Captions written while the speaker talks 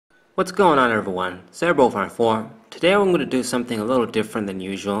What's going on, everyone? Cerebro4. Today I'm going to do something a little different than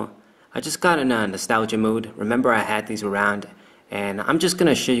usual. I just got in a nostalgia mood. Remember, I had these around, and I'm just going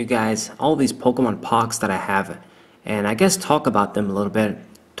to show you guys all these Pokemon Pogs that I have, and I guess talk about them a little bit,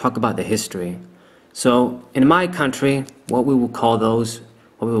 talk about the history. So, in my country, what we will call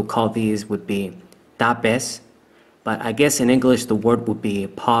these would be tapes, but I guess in English the word would be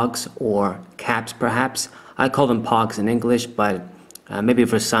Pogs or caps perhaps. I call them Pogs in English, but maybe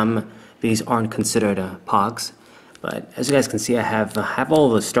for some, these aren't considered Pogs. But as you guys can see, I have all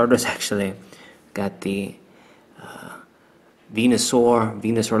the starters actually. Got the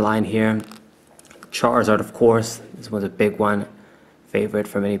Venusaur line here. Charizard, of course. This was a big one, favorite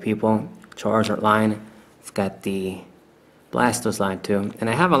for many people. Charizard line. I've got the Blastoise line too, and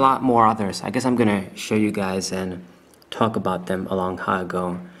I have a lot more others. I guess I'm gonna show you guys and talk about them along how I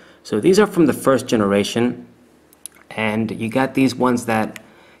go. So these are from the first generation. And you got these ones that,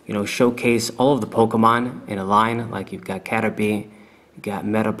 you know, showcase all of the Pokemon in a line. Like you've got Caterpie, you've got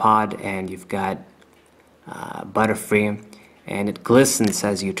Metapod, and you've got Butterfree. And it glistens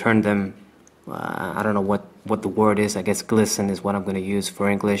as you turn them. I don't know what the word is. I guess glisten is what I'm going to use for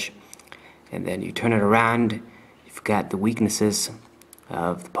English. And then you turn it around. You've got the weaknesses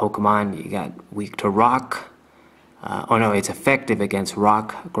of the Pokemon. You got weak to rock. Oh no, it's effective against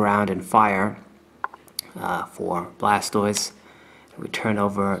rock, ground, and fire. For Blastoise. We turn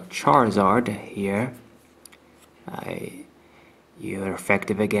over Charizard here. You're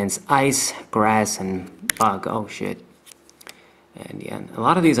effective against ice, grass, and bug. Oh shit. And yeah, a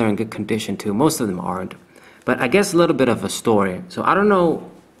lot of these are in good condition too. Most of them aren't. But I guess a little bit of a story. So I don't know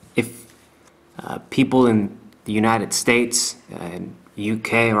if people in the United States, and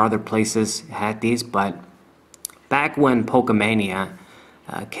UK, or other places had these, but back when Pokemania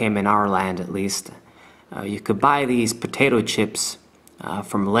came in our land, at least, you could buy these potato chips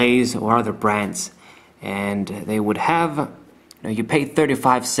from Lay's or other brands, and they would have, you know, you pay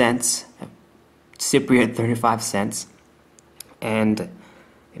 35 cents, Cypriot 35 cents, and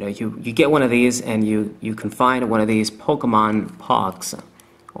you know you get one of these, and you can find one of these Pokemon Pogs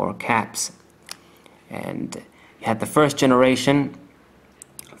or caps, and you had the first generation.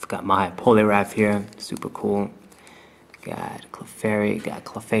 I've got my Poliwrath here, super cool. Got Clefairy, got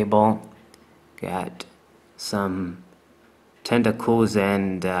Clefable, got some Tentacles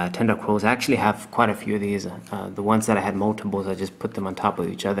and Tentacruels. I actually have quite a few of these. The ones that I had multiples, I just put them on top of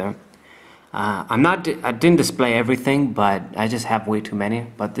each other. I didn't display everything, but I just have way too many.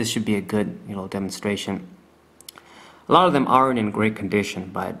 But this should be a good, you know, demonstration. A lot of them aren't in great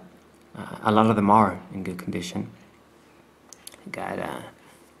condition, but a lot of them are in good condition. Got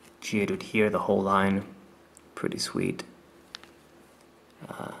Geodude here, the whole line, pretty sweet.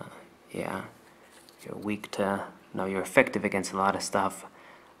 Yeah. You're weak to, no, you're effective against a lot of stuff.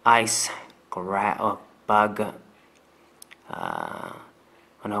 Ice, bug. Oh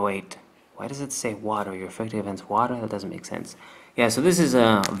no, wait. Why does it say water? You're effective against water? That doesn't make sense. Yeah, so this is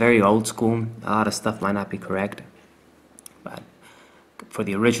very old school. A lot of stuff might not be correct. But for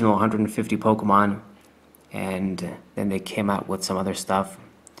the original 150 Pokemon, and then they came out with some other stuff.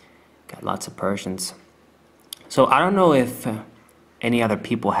 Got lots of Persians. So I don't know if any other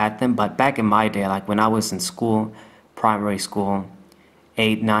people had them, but back in my day, like when I was in school, primary school,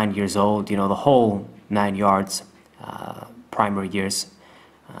 8, 9 years old, you know, the whole 9 yards, primary years,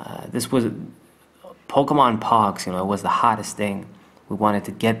 this was Pokemon Pogs, you know, it was the hottest thing. We wanted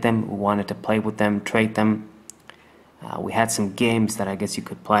to get them, we wanted to play with them, trade them. We had some games that I guess you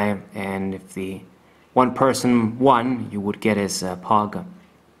could play, and if the one person won, you would get his Pog.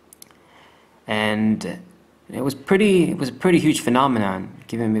 And it was a pretty huge phenomenon,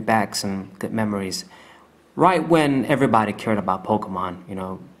 giving me back some good memories. Right when everybody cared about Pokemon, you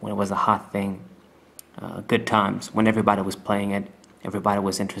know, when it was a hot thing, good times, when everybody was playing it, everybody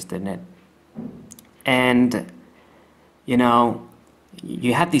was interested in it. And, you know,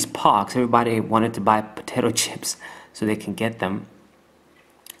 you had these Pogs, everybody wanted to buy potato chips so they can get them.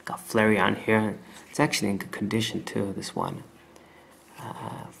 Got Flareon here, it's actually in good condition too, this one.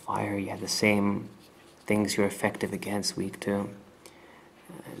 Fire, you have the same things you're effective against, weak to.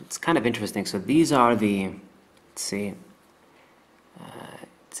 It's kind of interesting. So these are the, let's see, it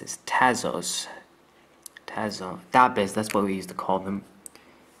says Tapes, that's what we used to call them.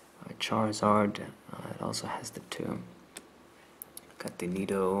 Charizard, it also has the two. Got the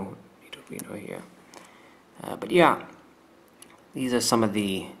Nidorino here. But yeah, these are some of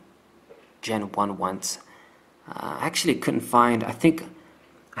the Gen 1 ones. I actually couldn't find, I think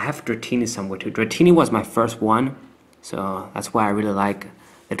I have Dratini somewhere too. Dratini was my first one, so that's why I really like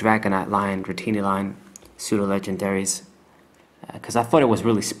the Dragonite line, Dratini line, pseudo legendaries. because I thought it was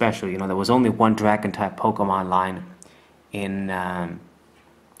really special. You know, there was only one dragon type Pokemon line in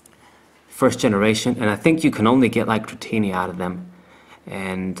first generation, and I think you can only get like Dratini out of them.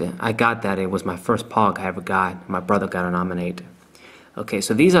 And I got that. It was my first Pog I ever got. My brother got a nominate. Okay,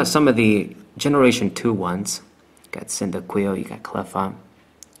 so these are some of the Generation 2 ones. You got Cyndaquil, you got Cleffa,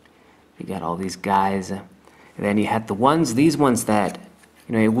 you got all these guys. And then you had these ones that,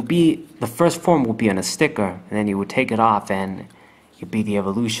 you know, it would be, the first form would be on a sticker, and then you would take it off and it'd be the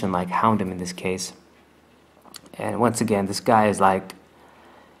evolution, like Houndoom in this case. And once again, this guy is like,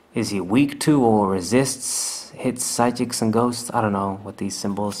 is he weak to or resists hits, psychics, and ghosts? I don't know what these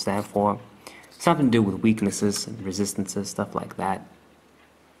symbols stand for. Something to do with weaknesses and resistances, stuff like that.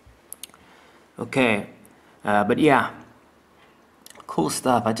 Okay, but yeah, cool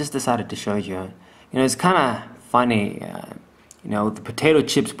stuff. I just decided to show you. You know, it's kind of funny. You know, the potato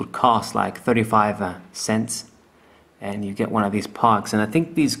chips would cost like 35 cents, and you get one of these Pogs. And I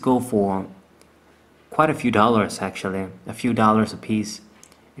think these go for quite a few dollars, actually, a few dollars a piece.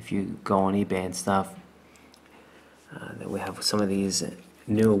 If you go on eBay and stuff, then we have some of these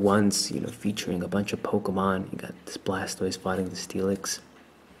newer ones, you know, featuring a bunch of Pokemon. You got this Blastoise fighting the Steelix.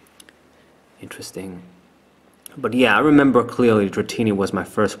 Interesting. But yeah, I remember clearly Dratini was my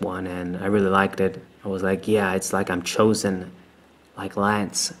first one, and I really liked it. I was like, yeah, it's like I'm chosen, like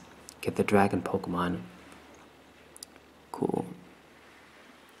Lance. Get the dragon Pokemon. Cool.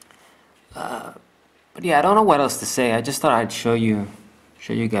 But yeah, I don't know what else to say. I just thought I'd show you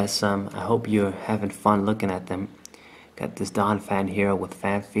guys some. I hope you're having fun looking at them. Got this Dawn fan here with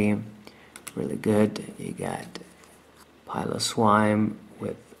Fanfy, really good. You got Piloswine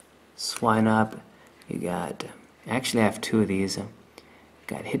with Swinub. You got, actually I have two of these.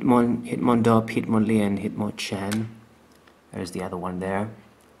 Got Hitmontop, Hitmonlee, and Hitmonchan. There's the other one there.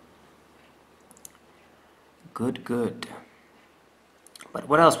 Good, good. But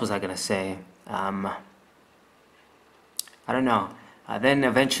what else was I gonna say? I don't know. Then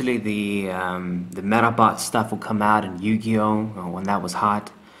eventually the Metabot stuff will come out in Yu-Gi-Oh! When that was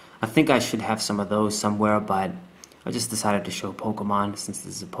hot. I think I should have some of those somewhere, but I just decided to show Pokemon since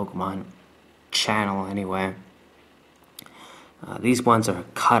this is a Pokemon channel anyway. These ones are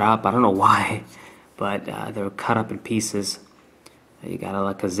cut up. I don't know why, but they're cut up in pieces. You got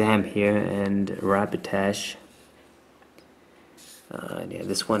Alakazam here and Rapidash. Yeah,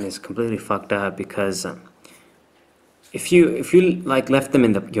 this one is completely fucked up because if you like left them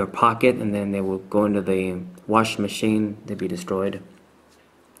in your pocket and then they will go into the washing machine, they'd be destroyed.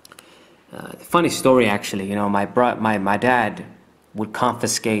 Funny story actually, you know, my dad would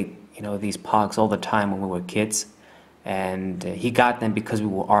confiscate, you know, these Pogs all the time when we were kids, and he got them because we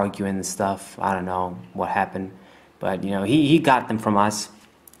were arguing and stuff. I don't know what happened, but you know, he got them from us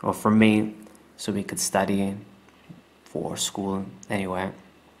or from me so we could study for school anyway.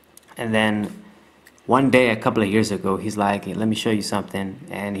 And then one day a couple of years ago, he's like, hey, let me show you something,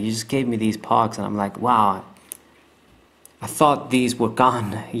 and he just gave me these Pogs, and I'm like, wow, I thought these were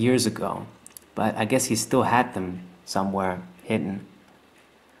gone years ago, but I guess he still had them somewhere hidden.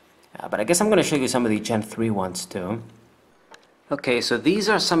 But I guess I'm going to show you some of the Gen 3 ones too. Okay, so these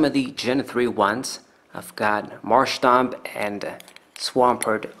are some of the Gen 3 ones. I've got Marshtomp and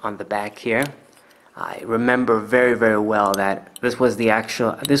Swampert on the back here. I remember very, very well that this was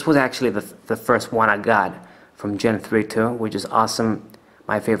actually the first one I got from Gen 3 too, which is awesome.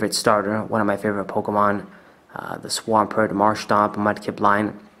 My favorite starter, one of my favorite Pokemon, the Swampert, Marshtomp, Mudkip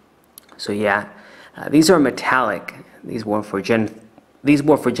line. So yeah, these are metallic. These were for Gen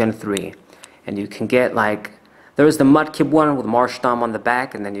 3, and you can get like, there's the Mudkip one with Marshtomp on the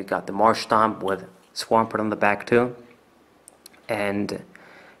back, and then you got the Marshtomp with Swampert on the back too. And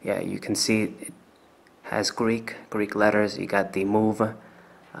yeah, you can see it has Greek letters. You got the move,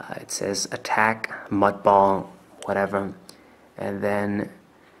 it says attack, mud ball, whatever, and then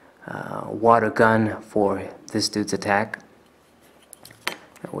water gun for this dude's attack.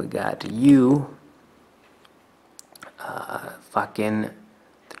 And we got you, fucking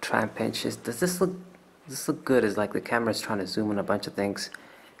the Trampenches. Does this look good? It's like the camera's trying to zoom in a bunch of things.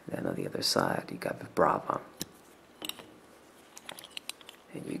 And then on the other side you got the Brava,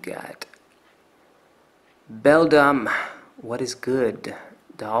 and you got Beldum, what is good,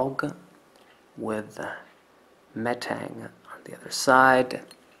 dog, with Metang on the other side.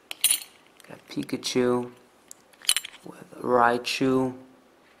 Got Pikachu with Raichu.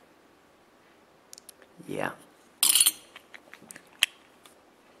 Yeah.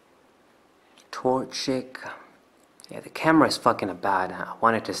 Torchic. Yeah, the camera is fucking bad. I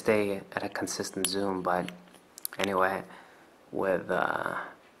wanted to stay at a consistent zoom, but anyway, with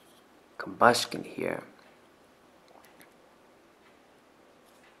Combustion here.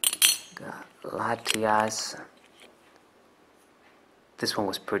 Got Latias. This one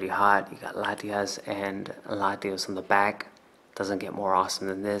was pretty hot. You got Latias and Latios on the back. Doesn't get more awesome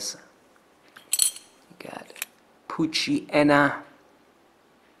than this. You got Pucciena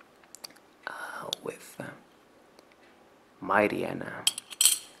with Mightyena.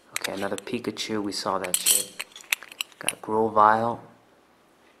 Okay, another Pikachu. We saw that shit. Got Grovyle.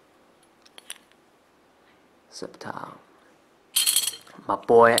 Sceptile. My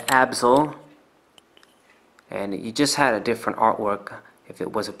boy Absol. And you just had a different artwork if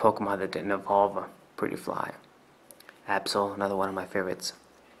it was a Pokemon that didn't evolve. Pretty fly. Absol, another one of my favorites.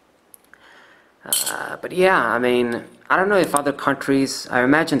 But yeah, I mean, I don't know if other countries, I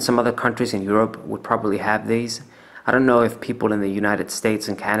imagine some other countries in Europe would probably have these. I don't know if people in the United States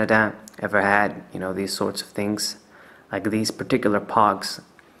and Canada ever had, you know, these sorts of things. Like these particular Pogs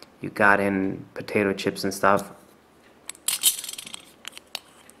you got in potato chips and stuff.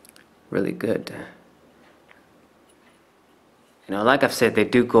 Really good. You know, like I've said, they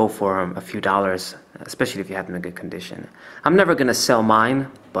do go for a few dollars, especially if you have them in good condition. I'm never going to sell mine,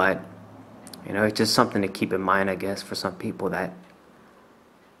 but, you know, it's just something to keep in mind, I guess, for some people that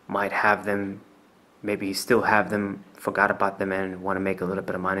might have them, maybe still have them, forgot about them, and want to make a little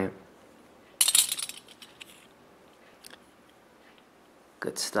bit of money.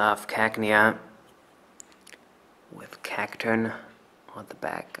 Good stuff. Cacnea with Cacturn on the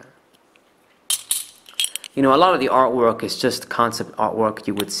back. You know, a lot of the artwork is just concept artwork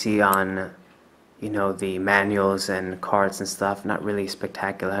you would see on, you know, the manuals and cards and stuff. Not really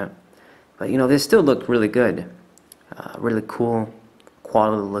spectacular. But, you know, they still look really good. Really cool,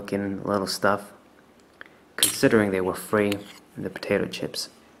 quality looking little stuff. Considering they were free in the potato chips.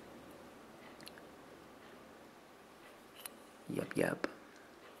 Yep.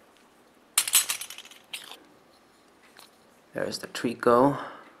 There's the Trico.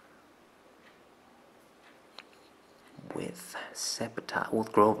 With Sceptile,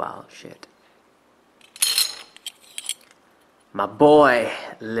 with Grovyle, shit. My boy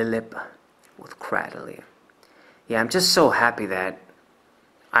Lilip with Cradley. Yeah, I'm just so happy that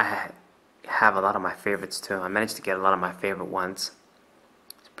I have a lot of my favorites too. I managed to get a lot of my favorite ones.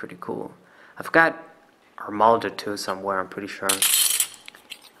 It's pretty cool. I've got Armaldo too somewhere, I'm pretty sure.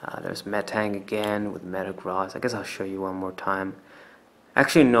 There's Metang again with Metagross. I guess I'll show you one more time.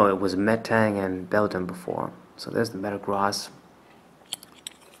 Actually, no, it was Metang and Beldum before. So there's the Metagross.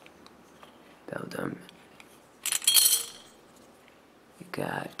 Beldum. You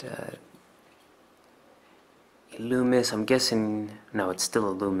got Illumis. I'm guessing, no, it's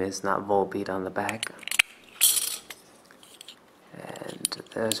still Illumis, not Volbeat on the back. And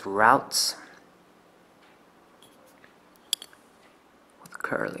there's Routes with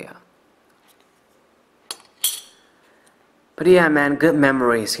Curlia. But yeah, man, good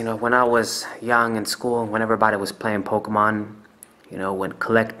memories. You know, when I was young in school, when everybody was playing Pokemon, you know, when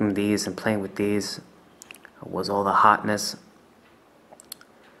collecting these and playing with these was all the hotness.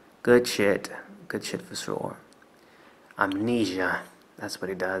 Good shit for sure. Amnesia, that's what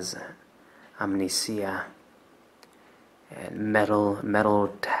he does. Amnesia. And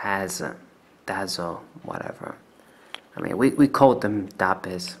Metal Dazzle, whatever. I mean, we called them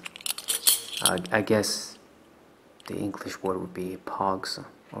Dapes. I guess the English word would be Pogs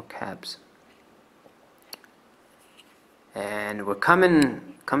or Cabs. And we're coming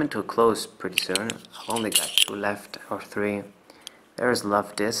to a close pretty soon. I've only got 2 left, or 3. There's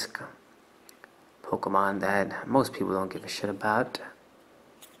Love Disc, Pokemon that most people don't give a shit about.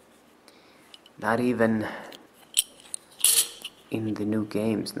 Not even in the new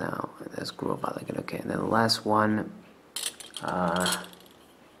games now. There's Grovyle again. Okay, and then the last one,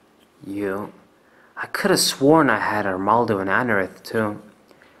 I could have sworn I had Armaldo and Anorith too.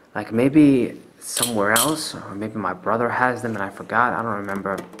 Like maybe somewhere else, or maybe my brother has them and I forgot. I don't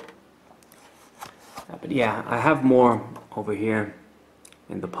remember. But yeah, I have more over here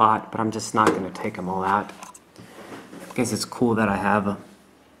in the pot, but I'm just not going to take them all out. I guess it's cool that I have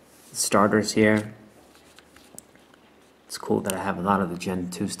starters here. It's cool that I have a lot of the Gen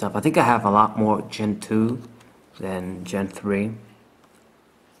 2 stuff. I think I have a lot more Gen 2 than Gen 3.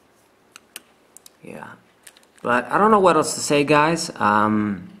 Yeah, but I don't know what else to say, guys.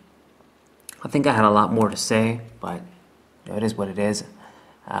 I think I had a lot more to say, but you know, it is what it is.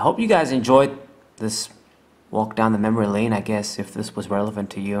 I hope you guys enjoyed this walk down the memory lane, I guess, if this was relevant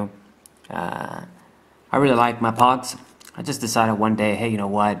to you. I really like my Pogs. I just decided one day, hey, you know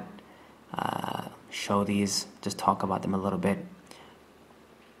what? Show these, just talk about them a little bit.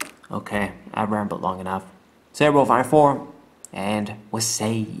 Okay, I rambled long enough. Cerebral 54, and we'll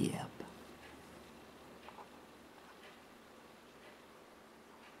say yeah.